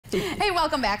Hey,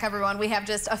 welcome back, everyone. We have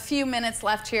just a few minutes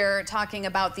left here talking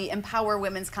about the Empower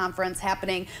Women's Conference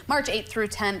happening March 8th through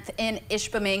 10th in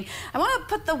Ishpeming. I want to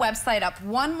put the website up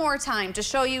one more time to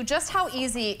show you just how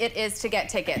easy it is to get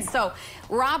tickets. So,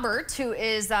 Robert, who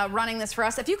is running this for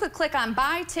us, if you could click on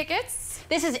Buy Tickets.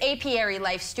 This is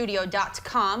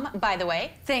apiarylifestudio.com, by the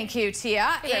way. Thank you,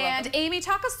 Tia. You're and welcome. Amy,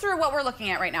 talk us through what we're looking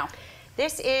at right now.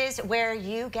 This is where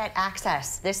you get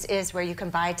access. This is where you can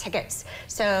buy tickets.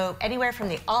 So anywhere from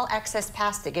the all access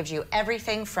pass that gives you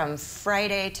everything from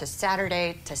Friday to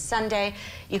Saturday to Sunday.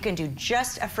 You can do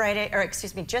just a Friday, or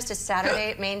excuse me, just a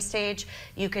Saturday main stage.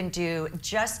 You can do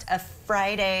just a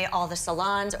Friday, all the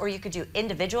salons, or you could do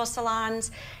individual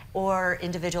salons or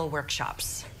individual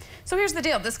workshops. So here's the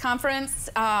deal. This conference,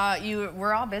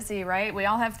 we're all busy, right? We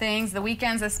all have things. The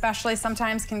weekends especially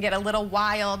sometimes can get a little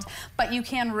wild, but you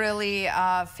can really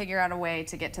figure out a way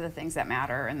to get to the things that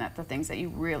matter and the things that you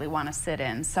really want to sit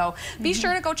in. So be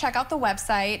sure to go check out the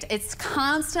website. It's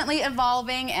constantly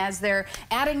evolving as they're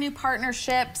adding new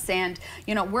partnerships and,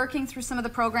 you know, working through some of the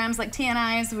programs like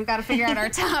T&I's. We've got to figure out our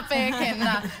topic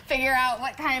and figure out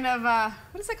what kind of,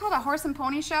 what is it called, a horse and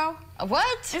pony show?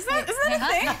 What? Is that a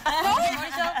thing?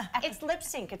 It's lip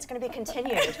sync. It's going to be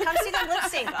continued. Come see them lip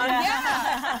sync.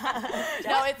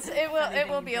 No, it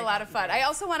will be a lot of fun. I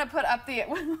also want to put up the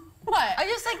what? I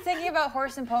just like thinking about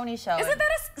horse and pony show. Isn't that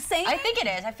a saying? I think it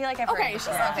is. I feel like I've heard it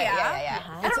before. Okay, yeah.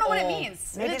 I don't know what it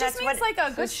means. Maybe it just that's means what-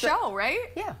 like a good show, right?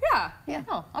 Yeah. Yeah.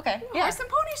 Oh, okay. Yeah. Horse and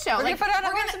pony show. We're gonna put on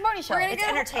a horse and pony show. We're gonna It's get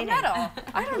entertaining. a medal.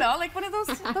 I don't know, like one of those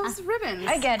ribbons.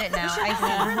 I get it now. I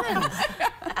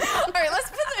All right, let's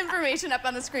put the information up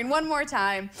on the screen one more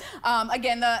time.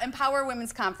 Again, the Empower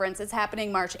Women's Conference is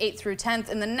happening March 8th through 10th.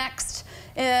 In the next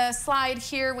slide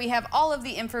here, we have all of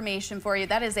the information for you.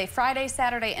 That is a Friday,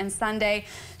 Saturday, and Sunday.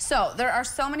 So there are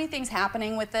so many things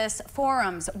happening with this.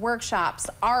 Forums, workshops,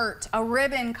 art, a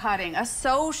ribbon cutting, a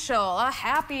social, a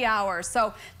happy hour.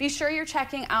 So be sure you're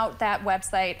checking out that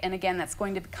website. And again, that's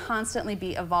going to constantly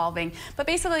be evolving. But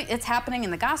basically, it's happening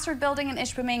in the Gossard Building in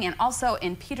Ishpeming and also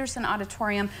in Peterson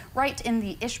Auditorium right in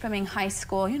the Ishpeming High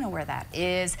School. You know where that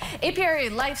is.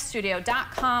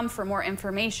 apiarylifestudio.com for more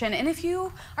information. And if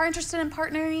you are interested in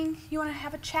partnering, you want to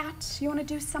have a chat, you want to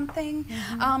do something,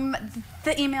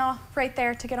 the email right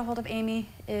there to get a hold of Amy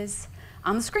is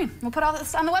on the screen. We'll put all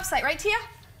this on the website, right, Tia?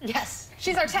 Yes.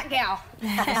 She's our tech gal.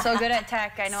 I'm so good at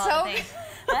tech. I know all the things.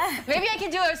 Maybe I can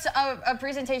do a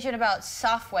presentation about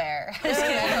software. Just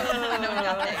kidding. I know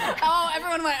nothing. Oh,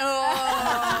 everyone went,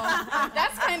 oh.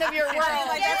 That's kind of your world.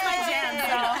 Like, that's my jam.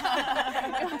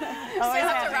 So you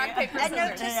have to rock, paper, And scissors.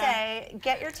 note to say,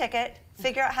 get your ticket,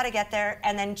 figure out how to get there,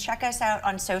 and then check us out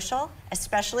on social,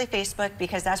 especially Facebook,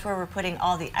 because that's where we're putting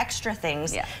all the extra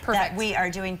things that we are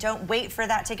doing. Don't wait for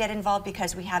that to get involved,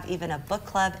 because we have even a book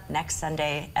club next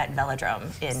Sunday at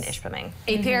Velodrome in Ishpeming.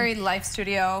 Apiary Life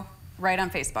Studio right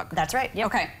on Facebook. That's right. Yep.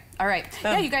 Okay. All right.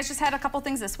 Boom. Yeah, you guys just had a couple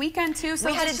things this weekend too. So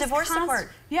We had a divorce support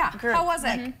group. How was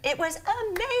it? It was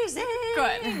amazing.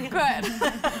 Good.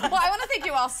 Well, I want to thank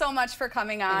you all so much for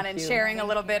coming on and sharing a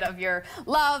little bit of your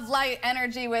love, light,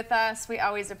 energy with us. We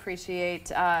always appreciate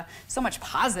so much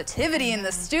positivity in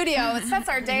the studio. It sets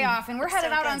our day off, and we're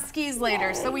headed out on skis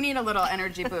later, so we need a little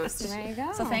energy boost. There you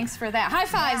go. So thanks for that. High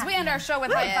fives. We end our show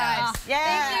with high fives.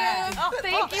 Yeah.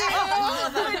 Thank you.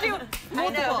 Thank you.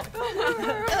 Multiple.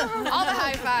 All the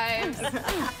high fives.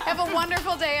 Have a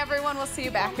wonderful day, everyone. We'll see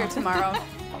you back here tomorrow.